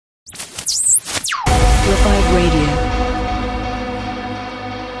Radio.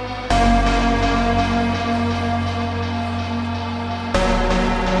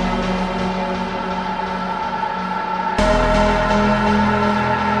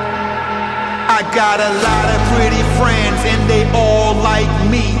 I got a lot of pretty friends and they all like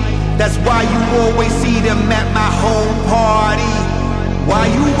me. That's why you always see them at my home party. Why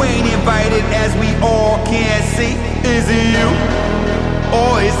you ain't invited as we all can see? Is it you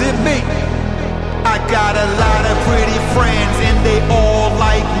or is it me? I got a lot of pretty friends and they all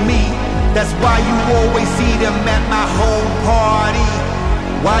like me. That's why you always see them at my home party.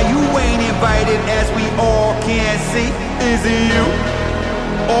 Why you ain't invited as we all can see? Is it you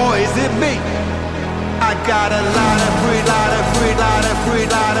or is it me? I got a lot of free, lot of free, lot of free,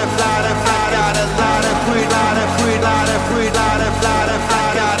 lot of, lot of, I got a lot of free, lot of free, lot of free, lot of, lot of, I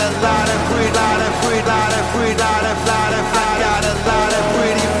got a lot of free, lot of free, lot of free, lot of, lot of, I got a lot of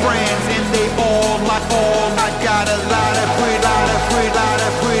pretty friends and they all like all. I got a lot of free, lot of free, lot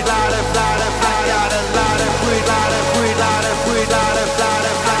of free, lot of, lot of, I got a lot of free, lot of free, lot of free, lot of, lot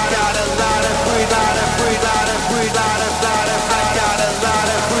of, I got a lot of free, lot of free, lot of free, lot of, lot of, I got a lot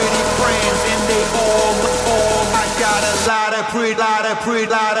of pretty friends and they all. Pre, lot of pre,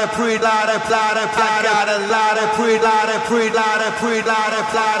 lot of pre, lot of, lot of, I got a lot of pre, lot of pre, lot of pre, lot of,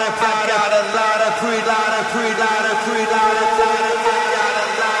 lot of, I got a lot of pre, lot of pre, lot of pre, lot of, lot of, I got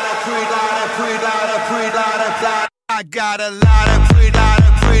a lot of pre, lot of pre, lot of pre, lot of, lot of, I got a lot of pre, lot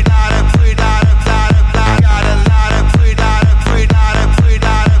of pre, lot of pre, lot of, lot of, I got a lot of pre, lot of pre, lot of pre,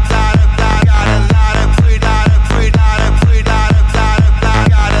 lot of, lot of, I got a lot of pre, lot of pre, lot of pre, lot of, lot of, I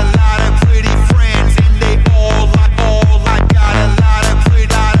got a lot of pretty friends and they all like all.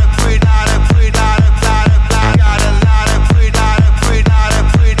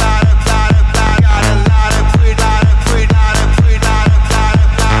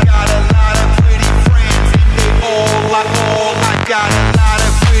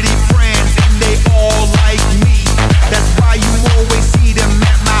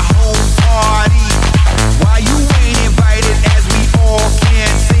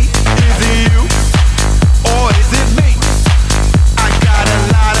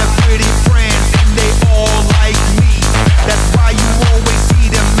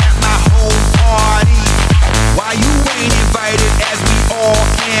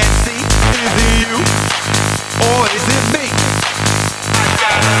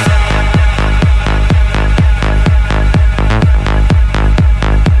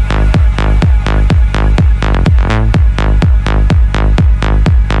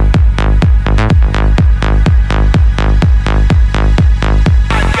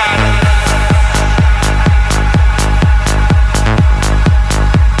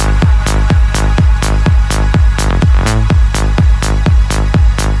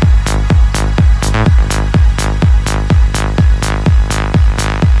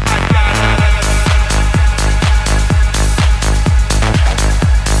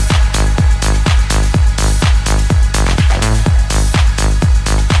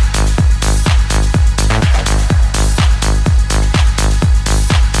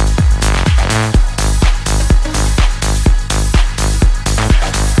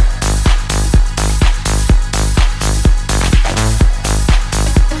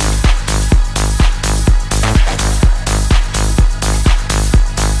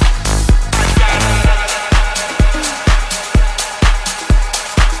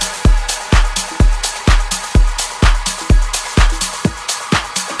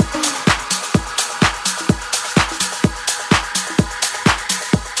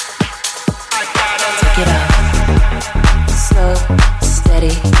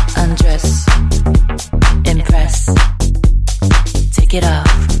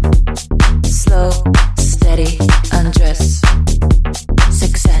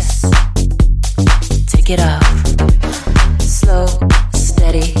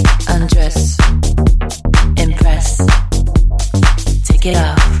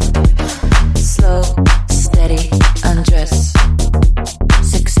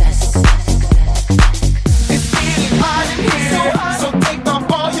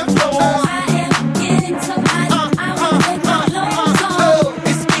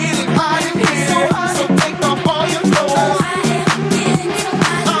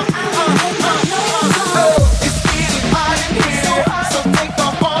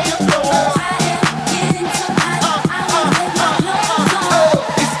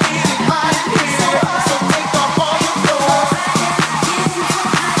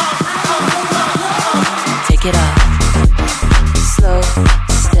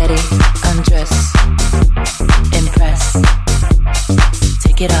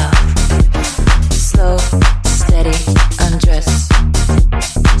 Take it off. Slow.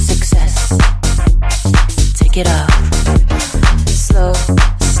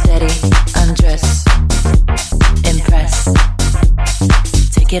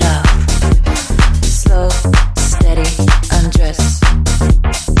 Take it off. Slow, steady, undress.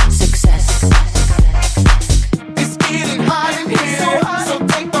 Success. It's getting hot in here, so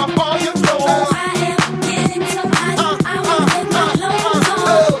take off all your clothes. I am getting so hot, I won't put my clothes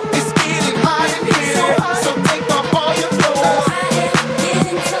on. It's getting hot in here, so take off all your clothes. I am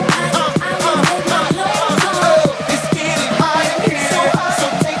getting so hot, I won't put my clothes on. It's getting hot in here,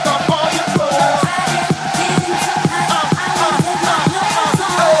 so take off all your clothes. I am getting so hot, I won't put my clothes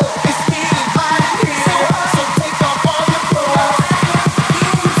on. It's getting hot in here, so take off all your clothes.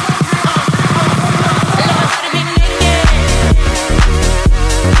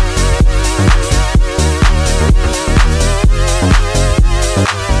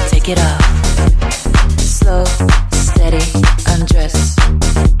 Take it off. Slow, steady, undress.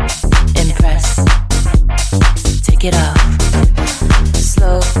 Impress. Take it off.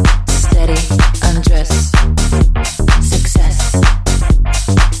 Slow, steady, undress. Success.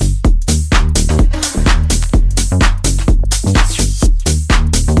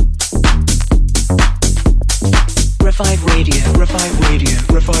 Revive Radio, Revive Radio,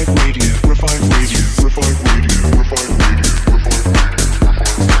 Revive Radio, Revive Radio, Revive Radio, Revive Radio, Revive Radio.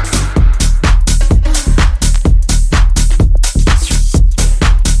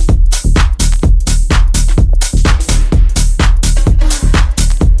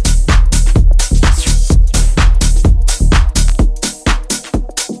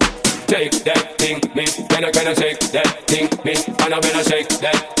 Shake that thing, me. Then I gonna shake that thing, me. And I better shake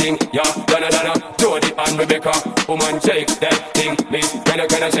that thing, yeah. Donna, Jody and Rebecca, woman, shake that thing, me. Then I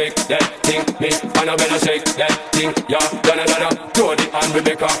gonna shake that thing, me. And I better shake that thing, yeah. Donna, Jody and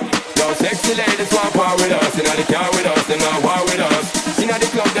Rebecca. Yo, sexy ladies want war with us, inna the car with us, them not war with us. Inna the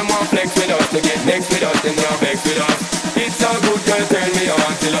club, them want flex with us, to get next with us, them not vex with us. It's a good girl, turn me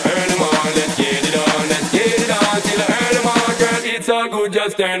on till I earn them on. Let's get it on, let's get it on till I earn them on, girl. It's so good,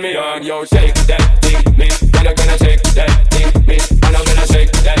 just turn me on. Yo, shake that thing, me. Then I gonna shake that thing, me. And I'm gonna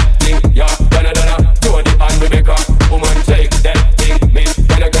shake that thing, yeah. Donna, Jody and Rebecca, woman, shake that thing, me.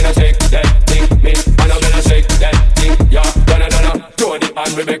 Then I gonna shake that thing, me. And I'm gonna shake that thing, yeah. Donna, Jody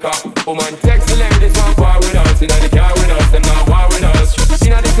and Rebecca, woman, sexy ladies want war with us. Inna the car with us, them not war with us.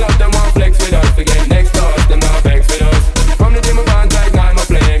 Inna the club, them want flex with us. To get next to us, them not vex with us. From the gym, I'm on tight, now I'm a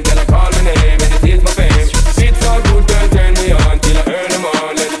flame. Girl, I call my name, and it is my fame. It's all good, girl, turn me on till I earn them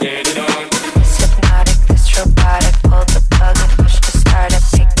on. Let's get it on. This hypnotic, this robotic. Pull the plug and push to start it.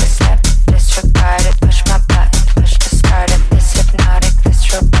 Take the step, disregard it. Push my button, push to start it. This hypnotic, this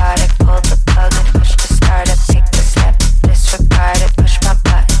robotic. Pull the plug and push to start it. Take the step, disregard it. Push my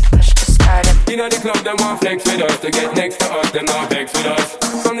button, push to start it. Inna the club, them want flex with us. To get next to us, them not vex with us.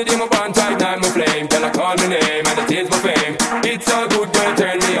 From the gym, I'm on tight, now I'm a flame. Girl, I call my name, and it is my fame. It's all good, girl,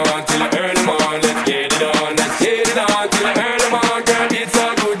 turn me on till I earn them on. Let's get it on, let's get it on till I earn them on, girl. It's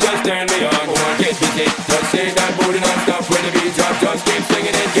all good, just turn me on. Come on, get busy, just shake that booty non-stop. When the beat drop, just keep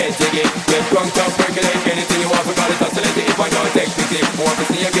swinging it, get jiggy. Get drunk, up, percolate, anything you want, forgot it, oscillate it. If I don't take pity, want to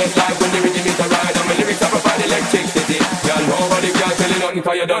see you get live when the rhythm is a ride. And my lyrics are provide electricity. Y'all nobody can't tell you nothing,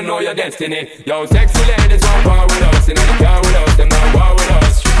 cause you don't know your destiny. Yo, sexy ladies want war with us, inna the car with us, them not war with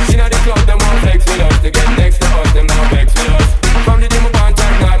us. Inna the club, them want flex with us. To get next to us, them not vex with us. From the gym, I'm on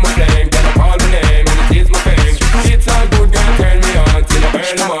tight, now I'm a flame. Girl, I call my name, and it is my fame. It's all good, girl, turn me on till I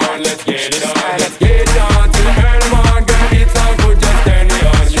earn them on. Let's get it on, let's get it on till I earn them on, girl. It's all good, just turn me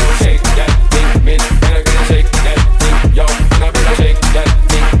on. Yo, shake that thing, miss. Then I gonna shake that thing, yo. And I better shake that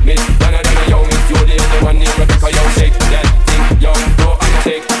thing, miss. Then I yo, miss Jody and the one named Rebecca, yo, shake that thing, yo. Go and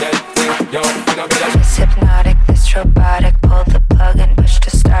shake that thing, yo. And I better. This hypnotic, this robotic. Pull the plug and push to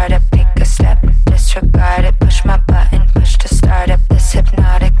start it. Take a step, disregard it. Push my button, push to start it. This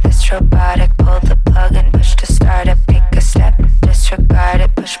hypnotic, this robotic. Pull the plug and push to start it. Take a step, disregard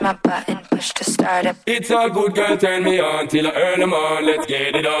it. Push my button, push to start it. It's all good, girl, turn me on till I earn them on. Let's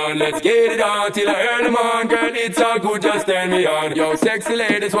get it on, let's get it on till I earn them on, girl. It's all good, just turn me on. Yo, sexy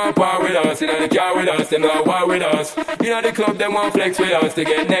ladies want power with us. Inna the car with us, them not war with us. Inna the club, them want flex with us. To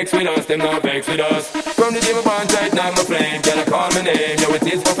get next with us, them not vex with us. From the gym, I'm on tight, now I'm a flame. Girl, I call my name, yo, it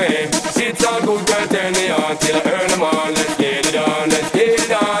is my fame. It's all good, girl, turn me on till I earn them on. Let's get it on, let's get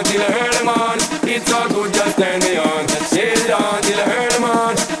it on till I earn them on. It's all good, just turn me on. Let's get it on till I earn them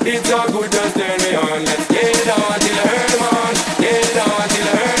on. It's all good, just turn me on. Let's get it on till I earn them on. Get it on till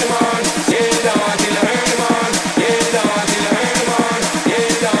I earn them on. Get it on till I earn them on. Get it on till I earn them on. Get it on till I earn them on. Get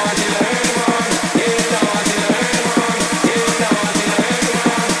it on till I earn them on. Get it on till I earn them on.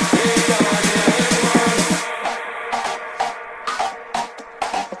 Get it on till I earn them on.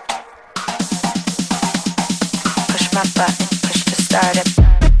 Push my button, push to start it.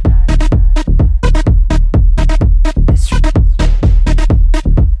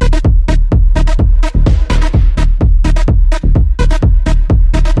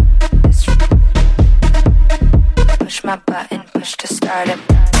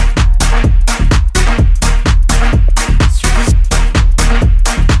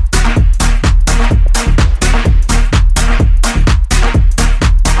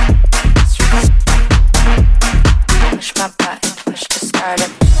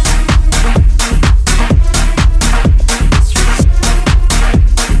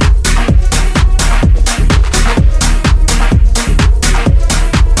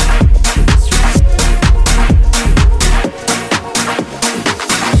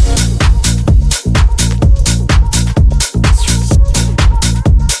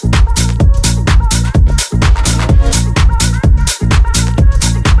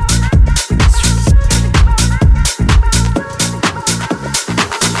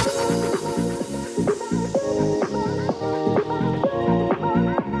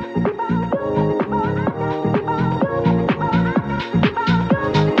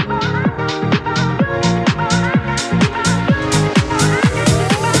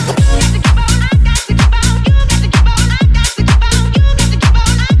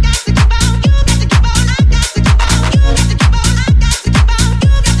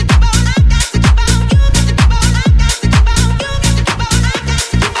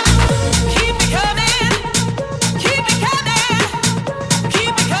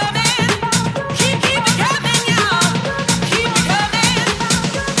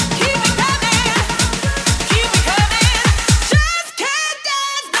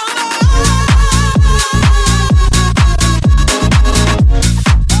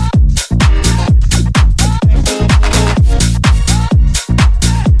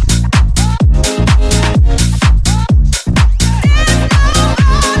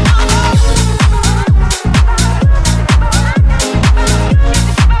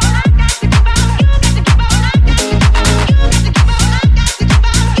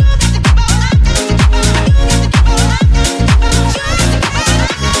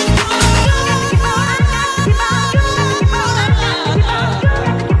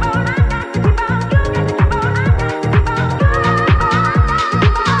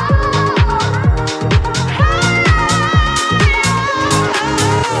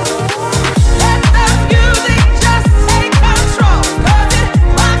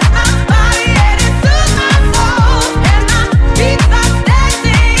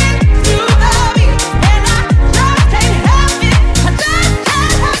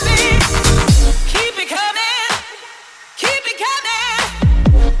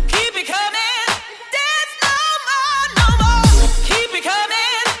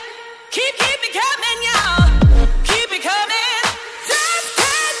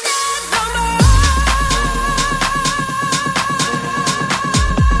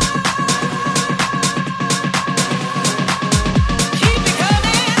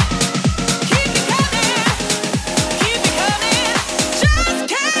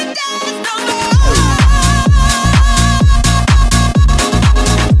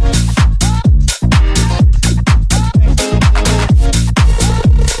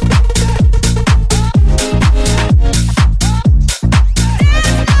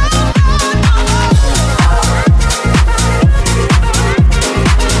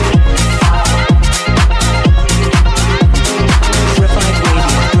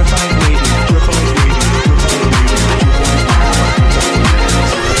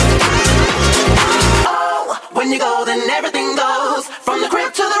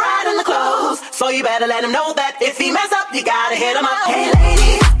 So you better let him know that if he mess up, you gotta hit him up. Hey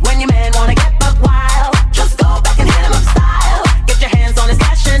ladies, when your man wanna get buck wild, just go back and hit him up style. Get your hands on his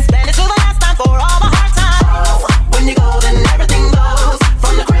cash and spend it till the last time for all the hard times. When you go, then everything goes,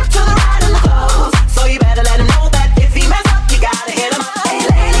 from the crib to the ride and the clothes. So you better let him know that if he mess up, you gotta hit him up. Hey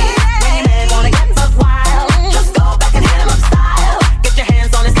ladies, when your man wanna get buck wild, just go back and hit him up style. Get your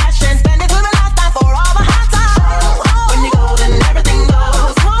hands on his cash and spend it till the last time for all the hard times. When you go, then everything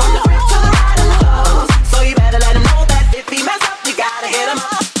goes, from the crib to the ride and the clothes. So you better let him know that if he mess up, you gotta hit him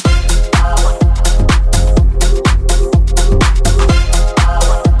up.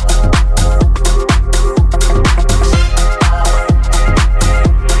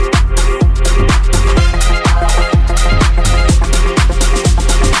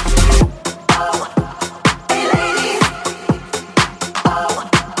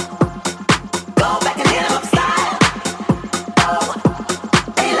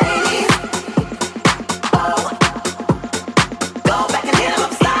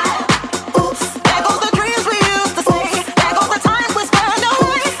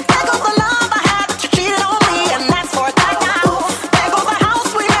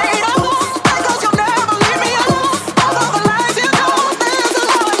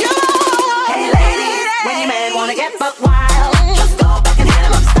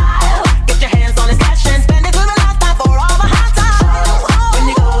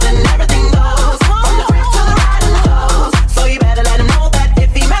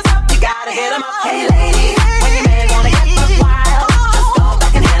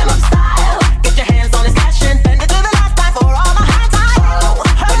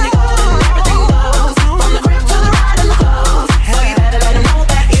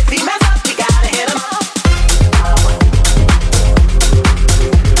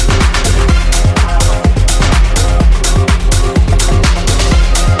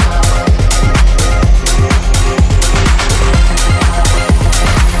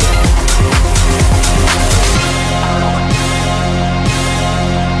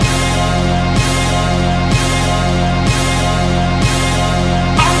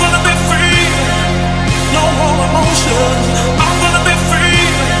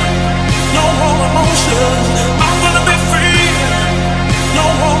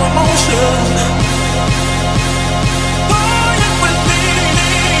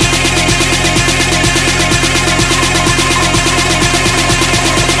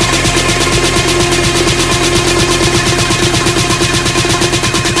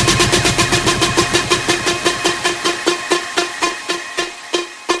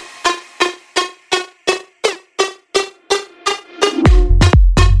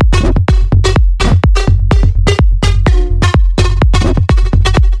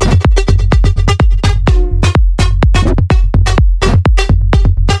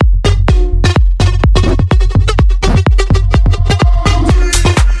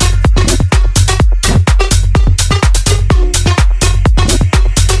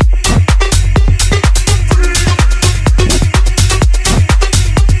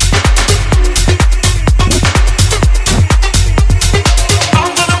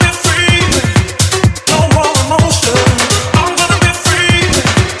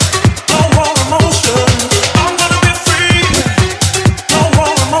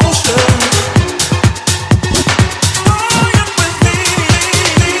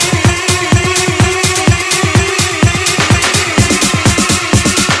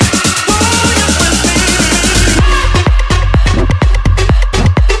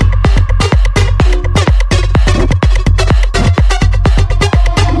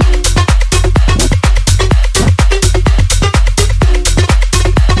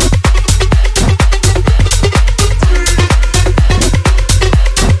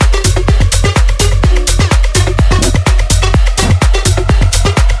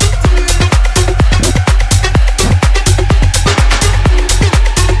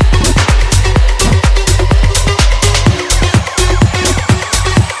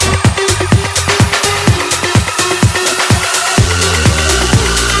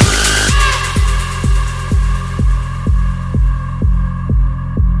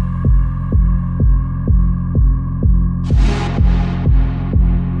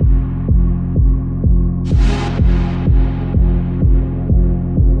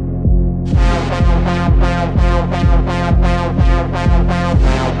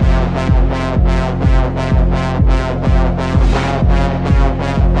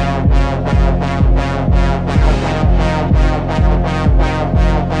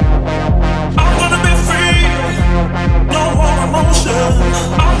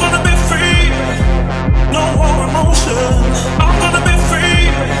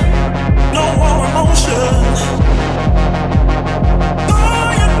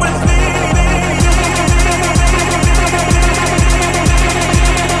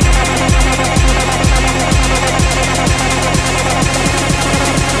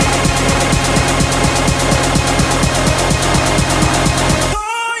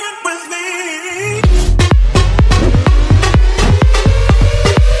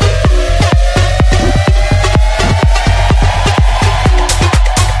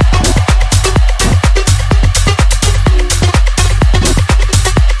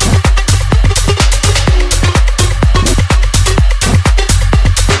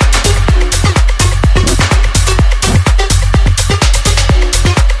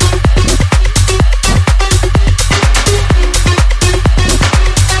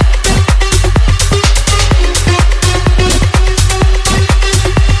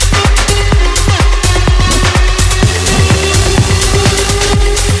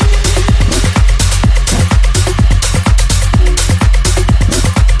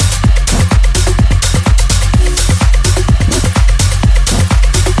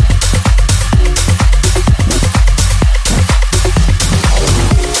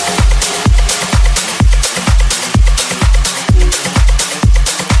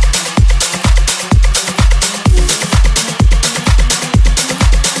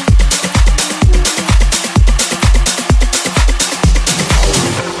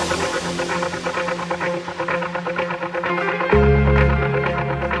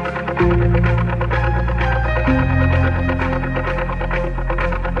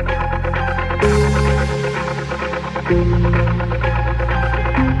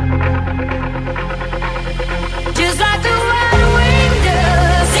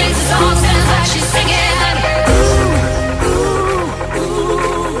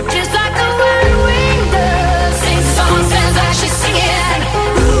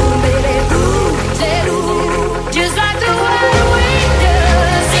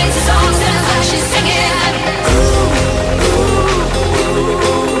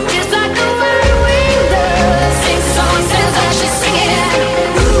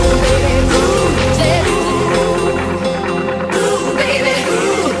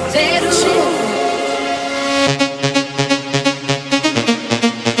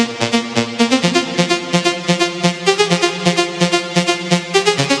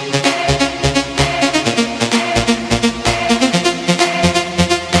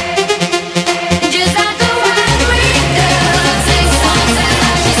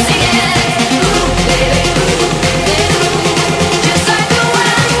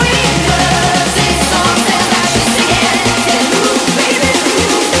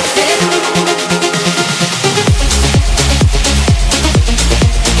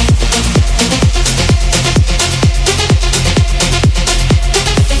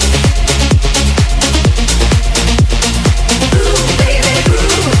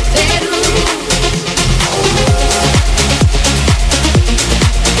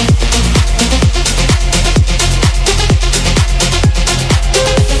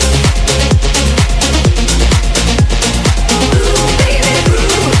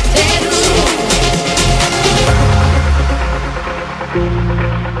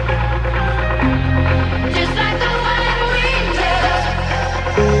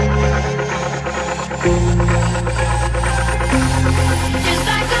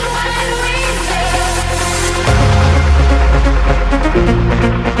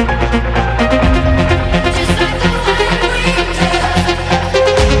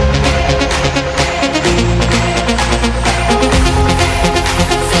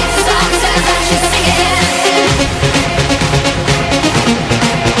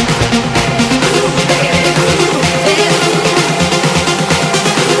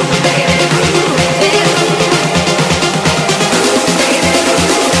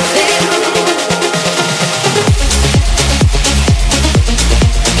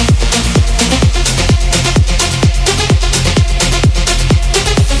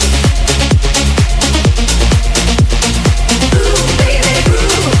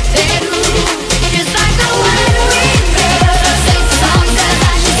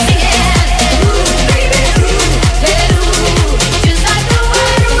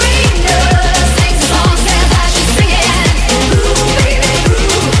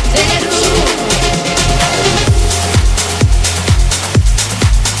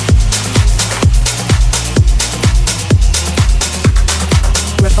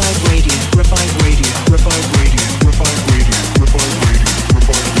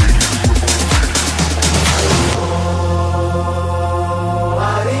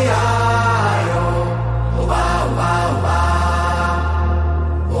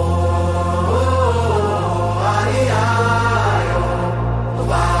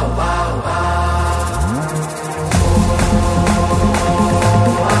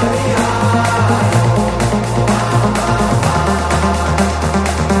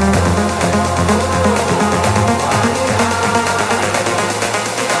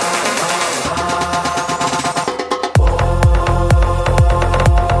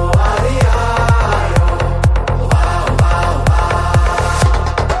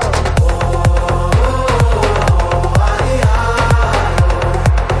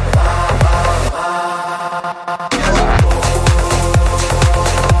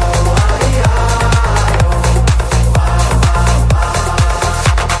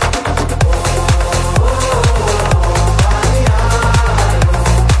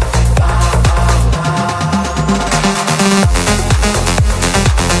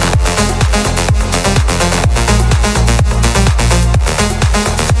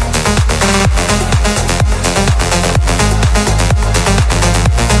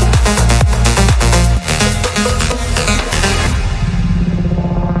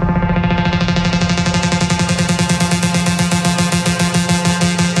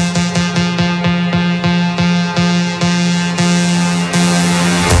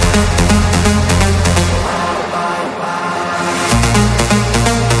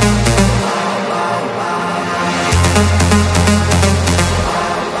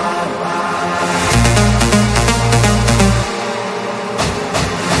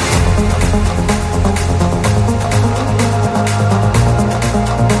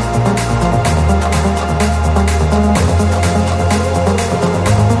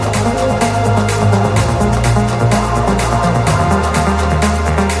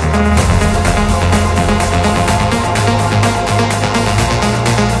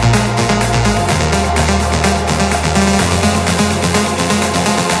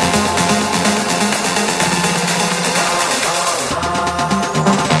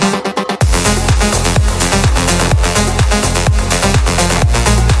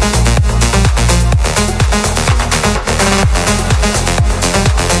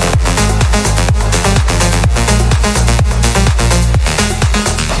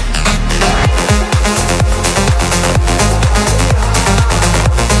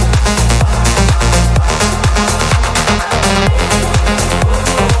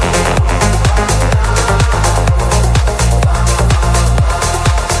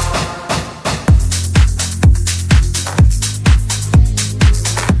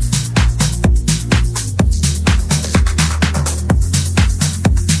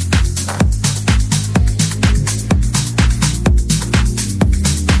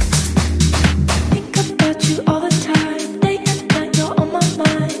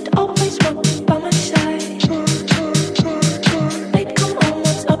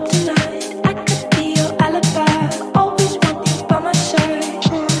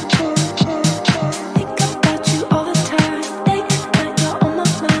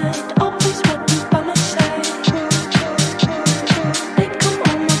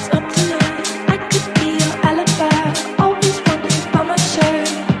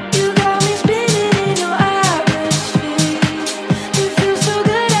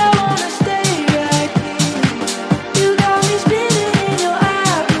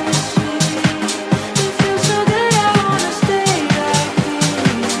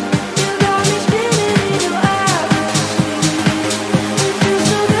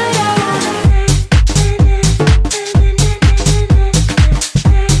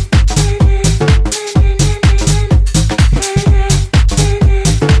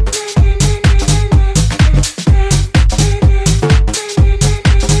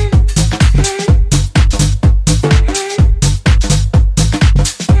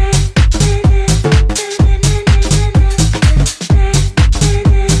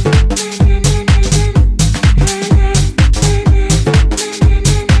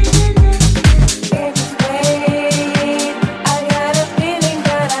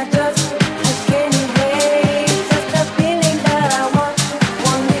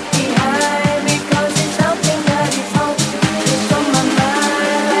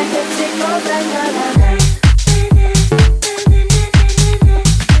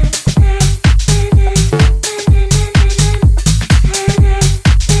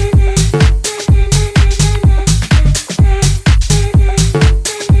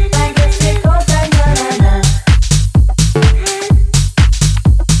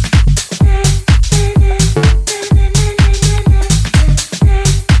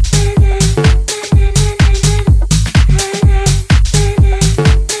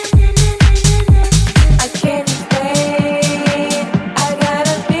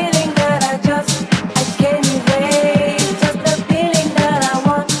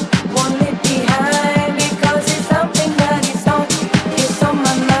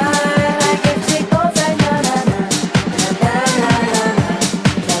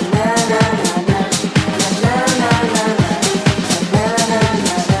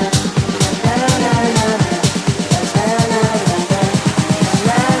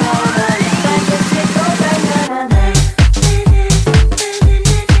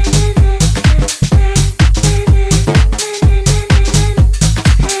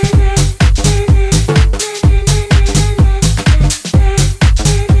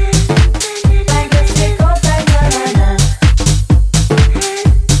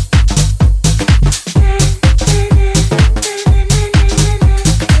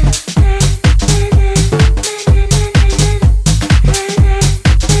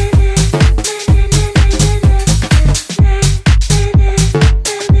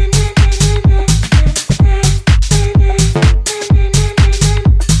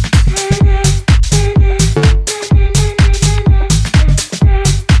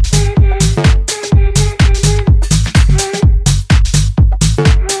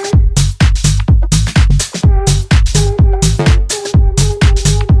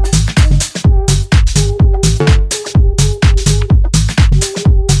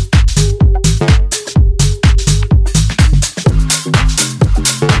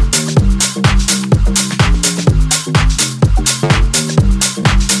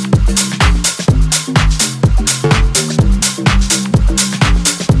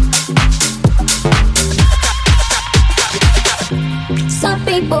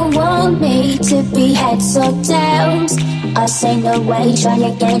 people want me to be heads or tails. I say no way, try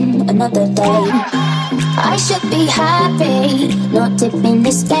again another day. I should be happy, not tipping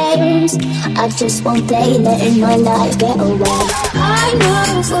the scales. I just won't play, letting my life get away. I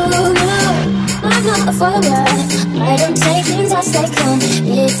know for you, I'm not a follower. I don't take things as they come,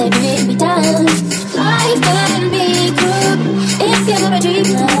 if they bring me down. Life can be good if you're a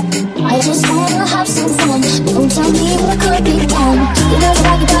dreamer. I just wanna have some fun, don't tell me what could be done. You know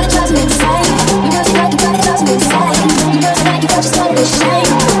that you gotta trust me inside. You know that you gotta trust me inside. You know that you gotta just let it shine.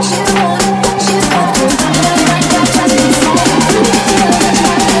 You know that you gotta trust me inside. You know that you gotta trust me inside.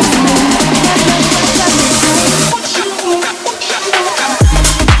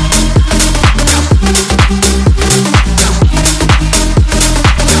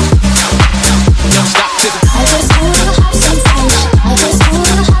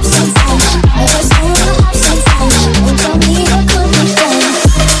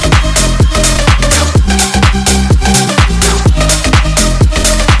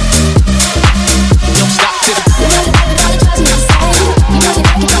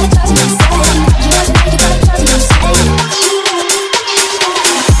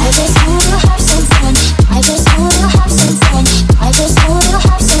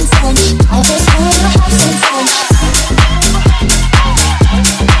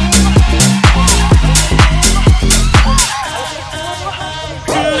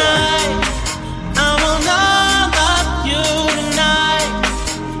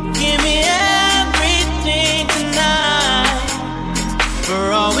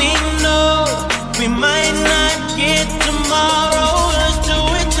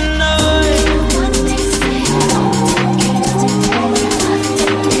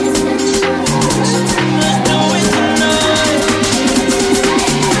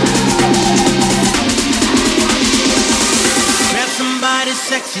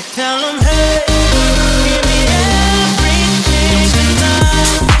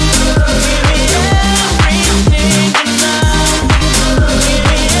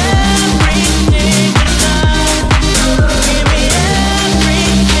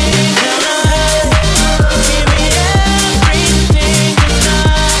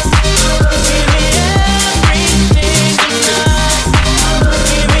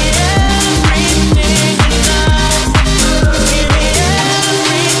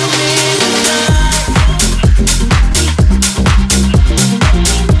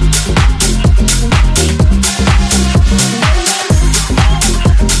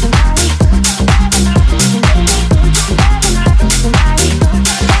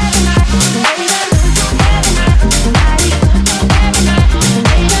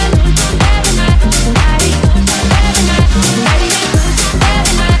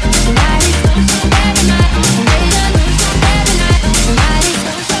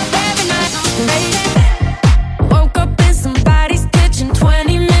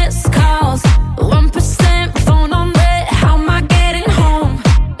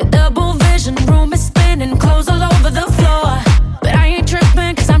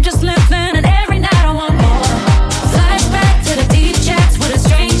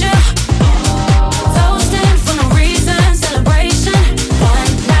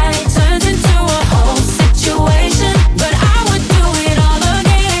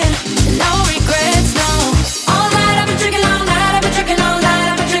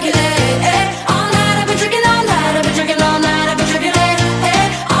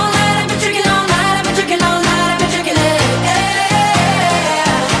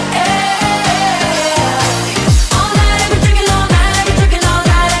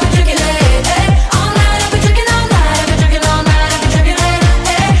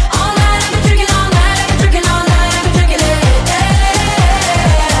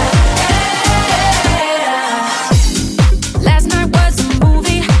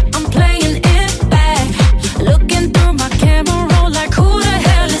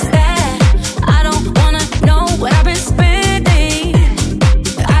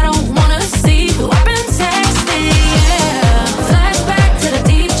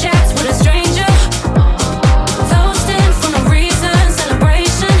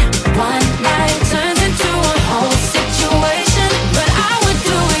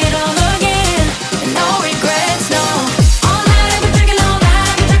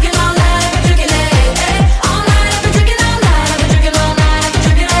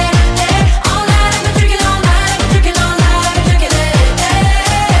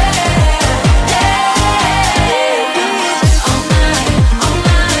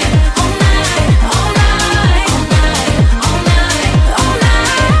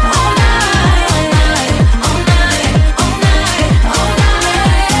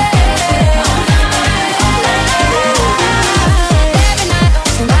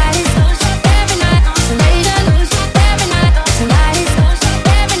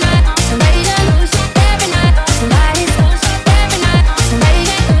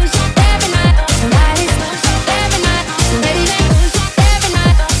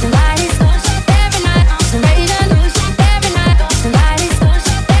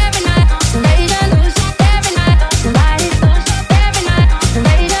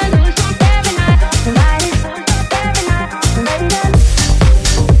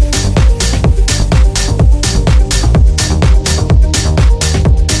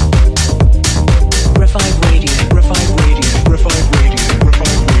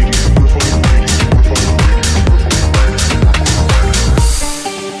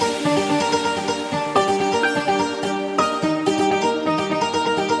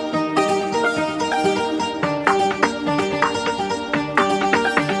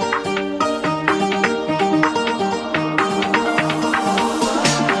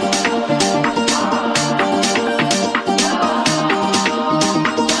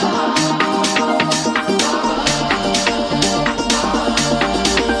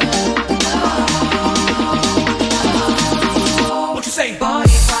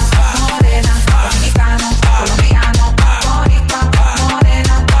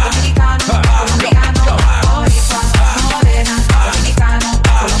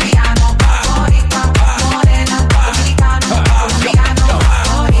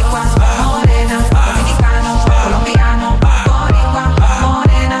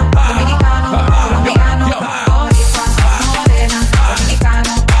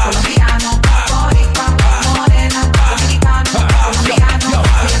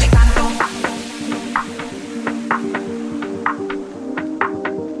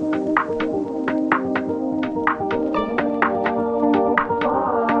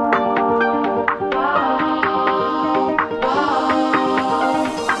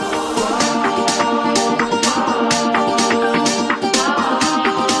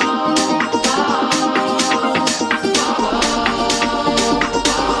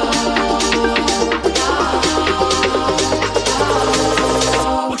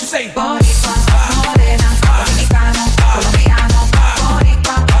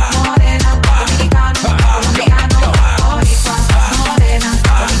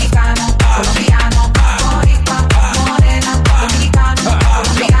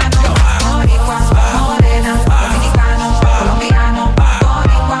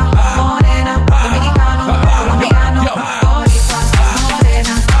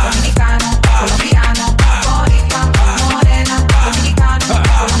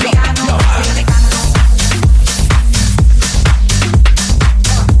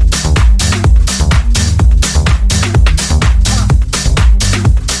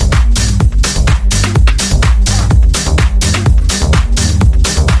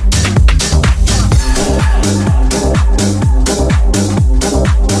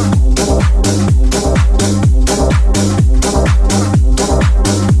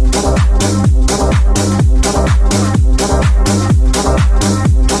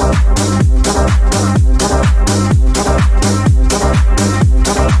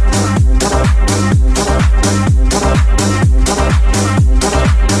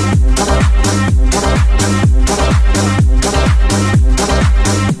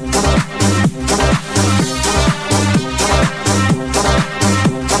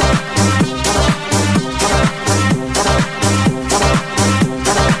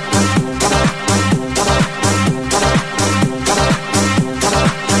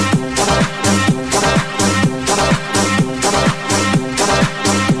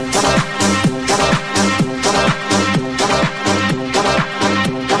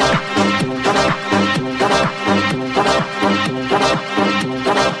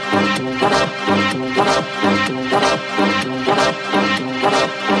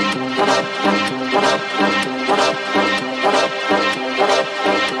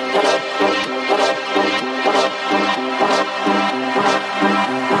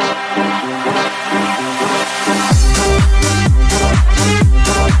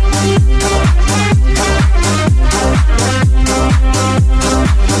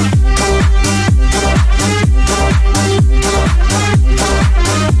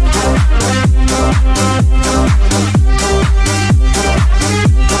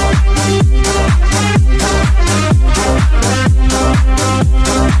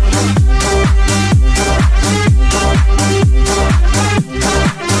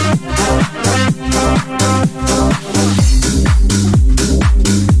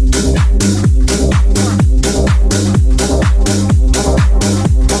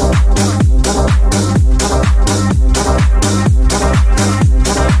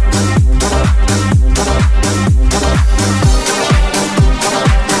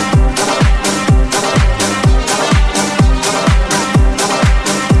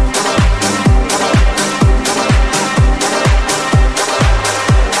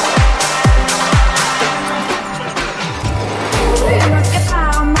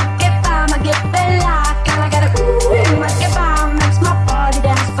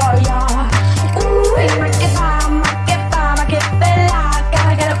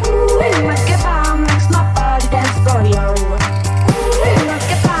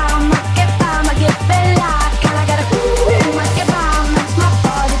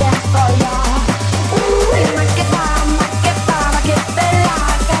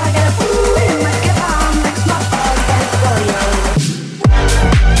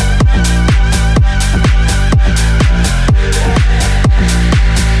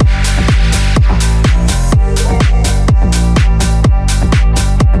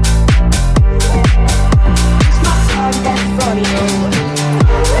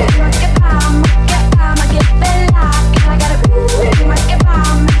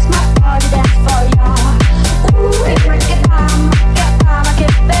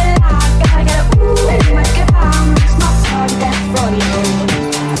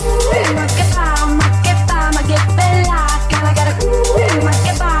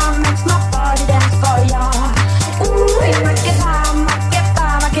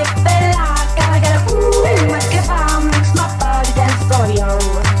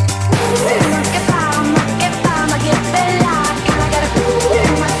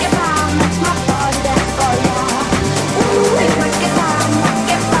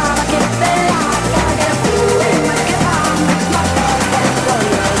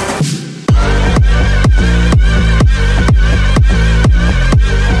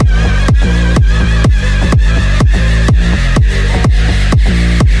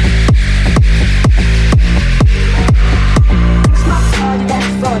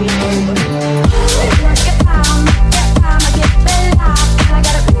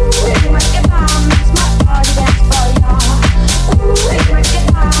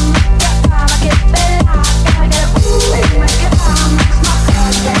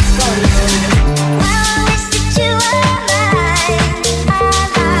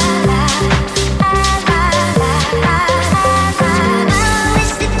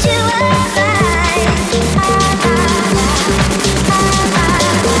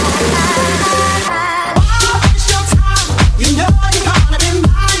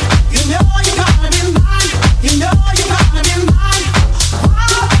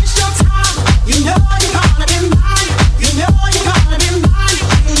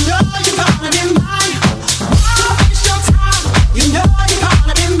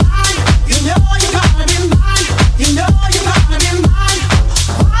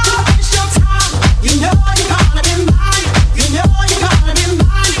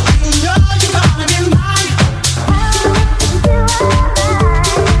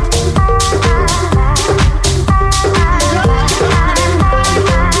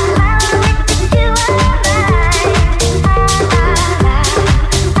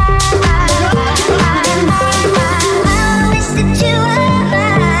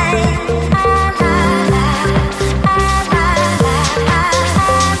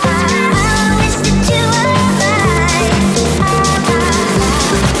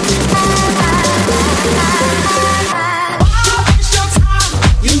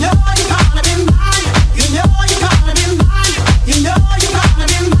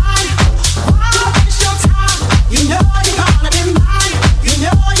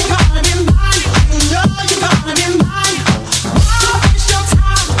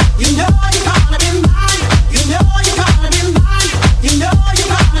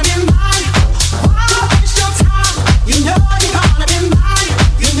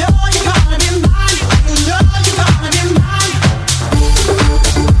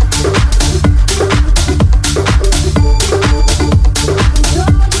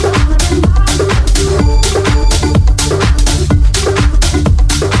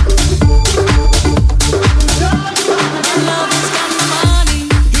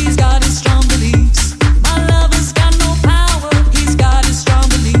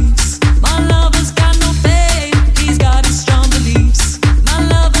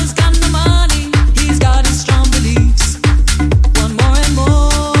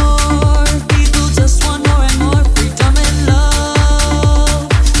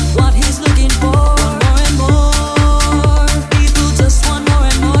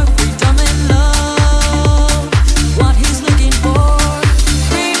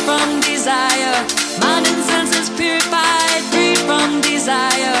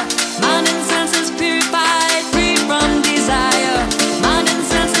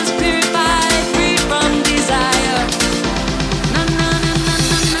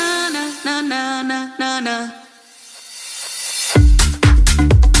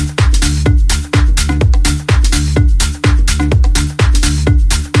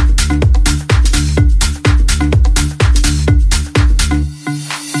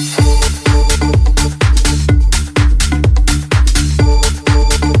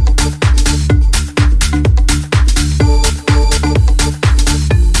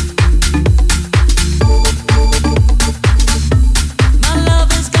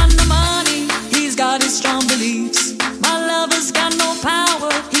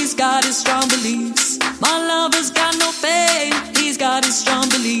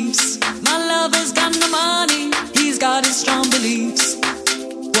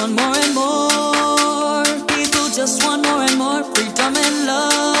 want more and more. People just want more and more freedom and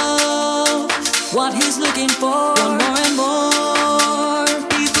love. What he's looking for, want more and more.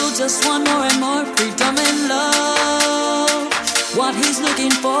 People just want more and more freedom and love. What he's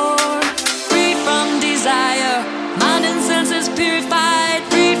looking for, freed from desire. Mind and senses purified,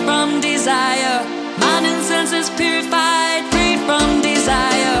 freed from desire. Mind and senses purified, freed from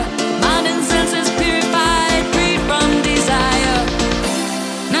desire. Mind and senses purified, freed from desire.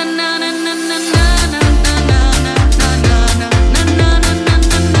 Na na na na na na na na na na na na na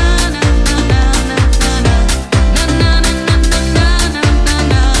na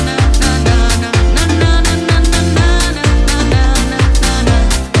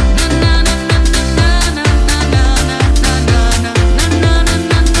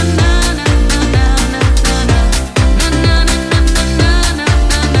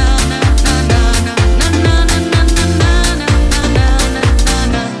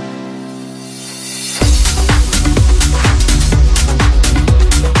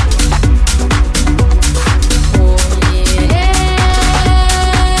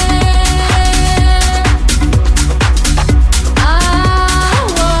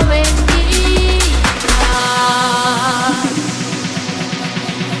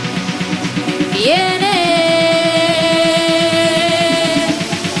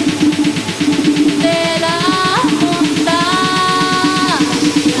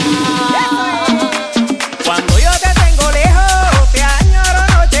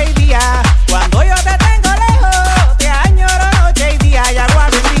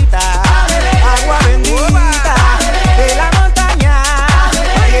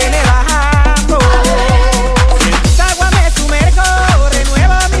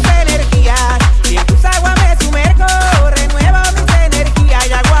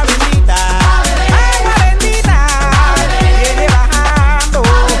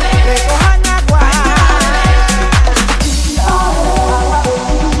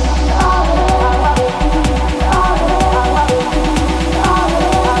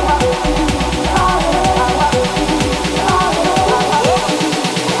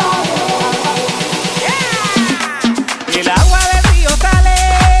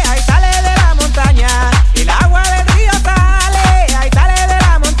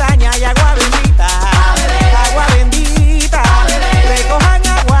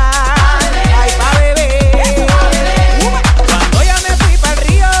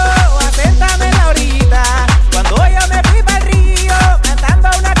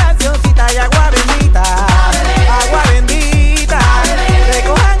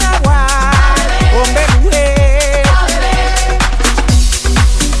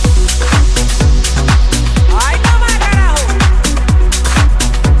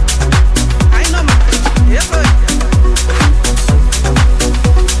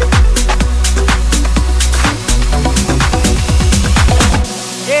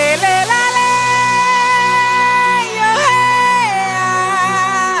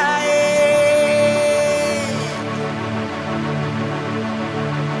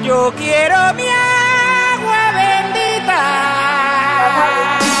Yo quiero mi agua bendita.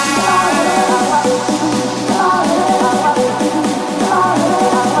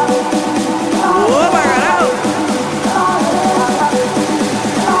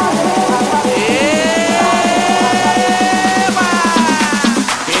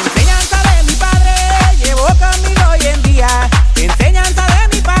 Enseñanza de mi padre llevo conmigo hoy en día. Enseñanza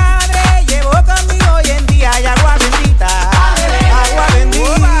de mi padre llevo conmigo hoy en día. Y agua bendita, agua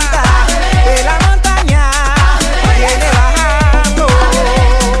bendita de la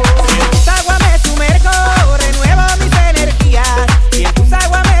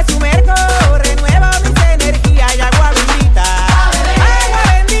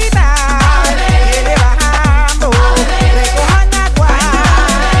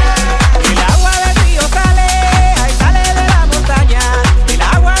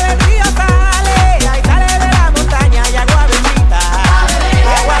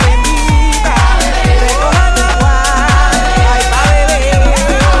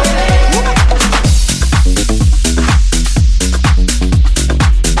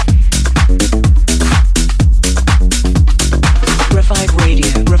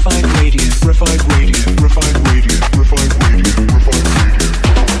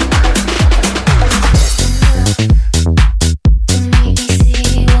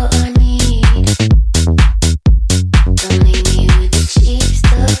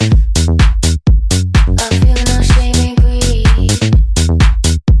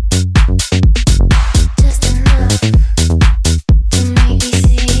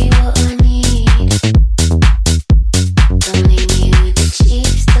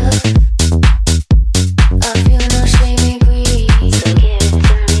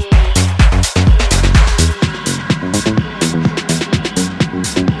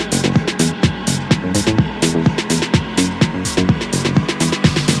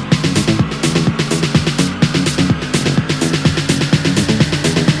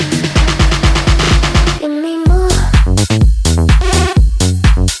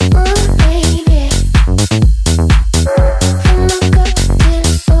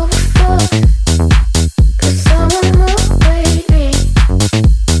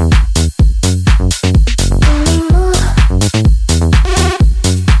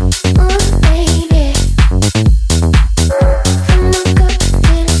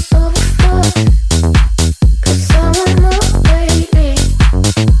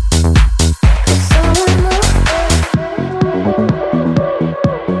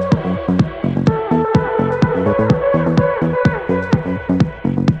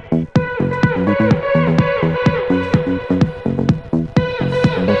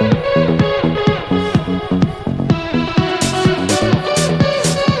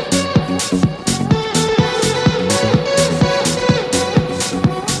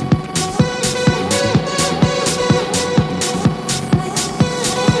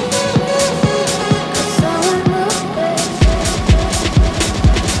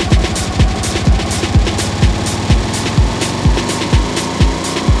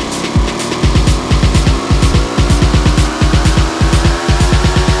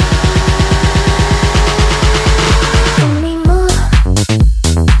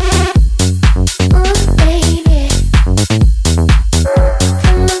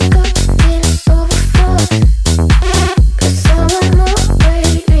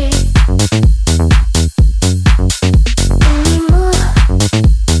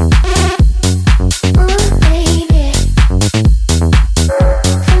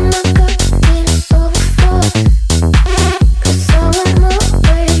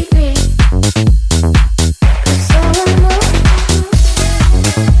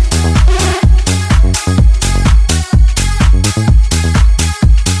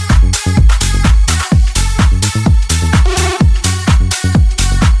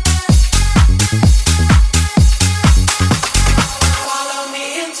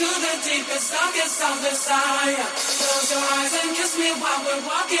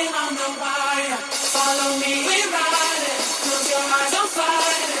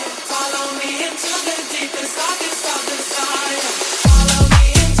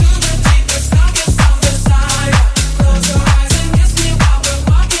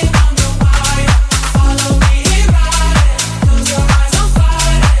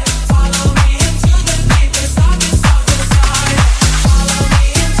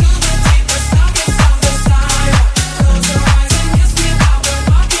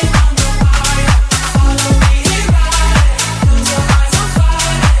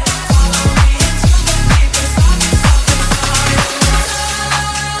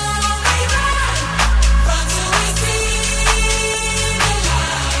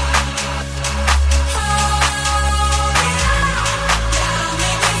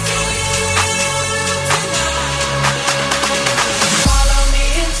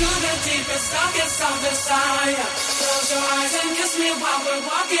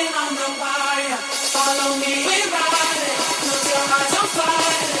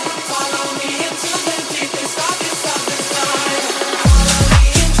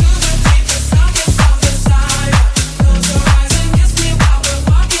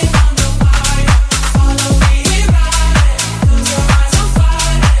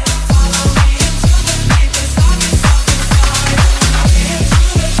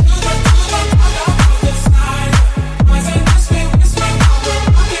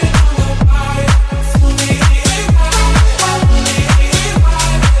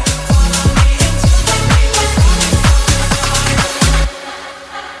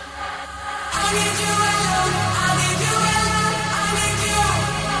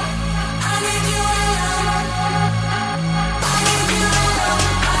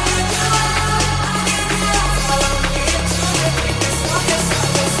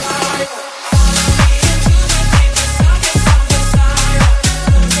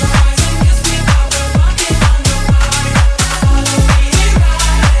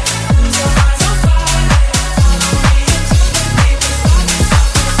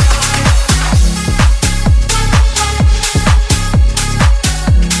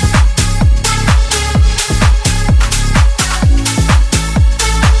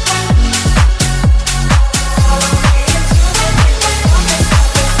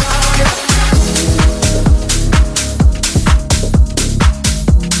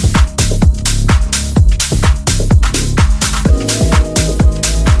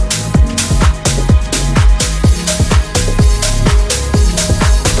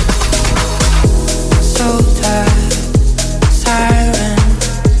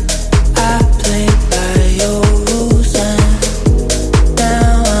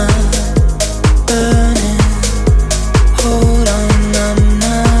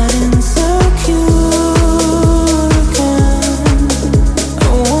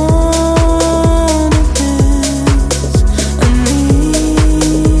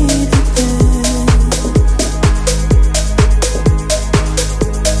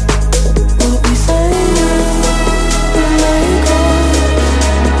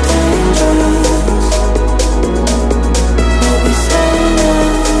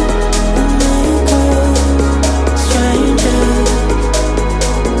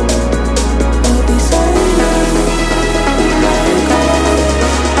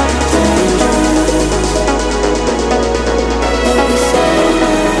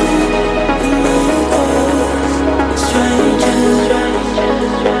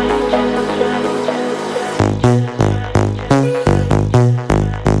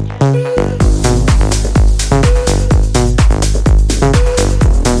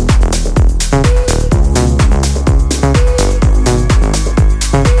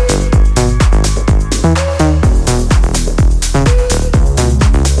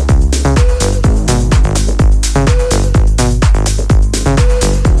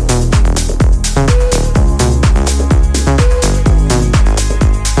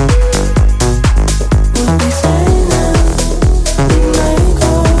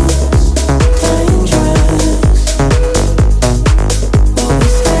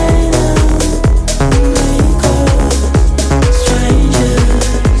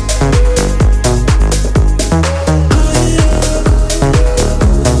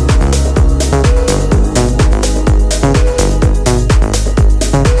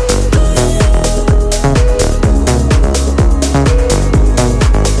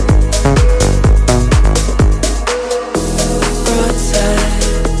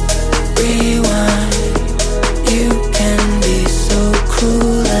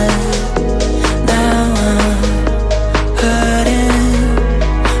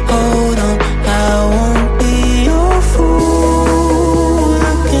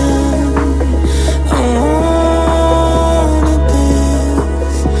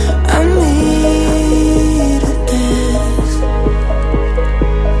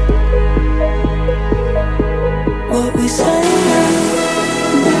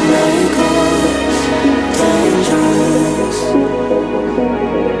make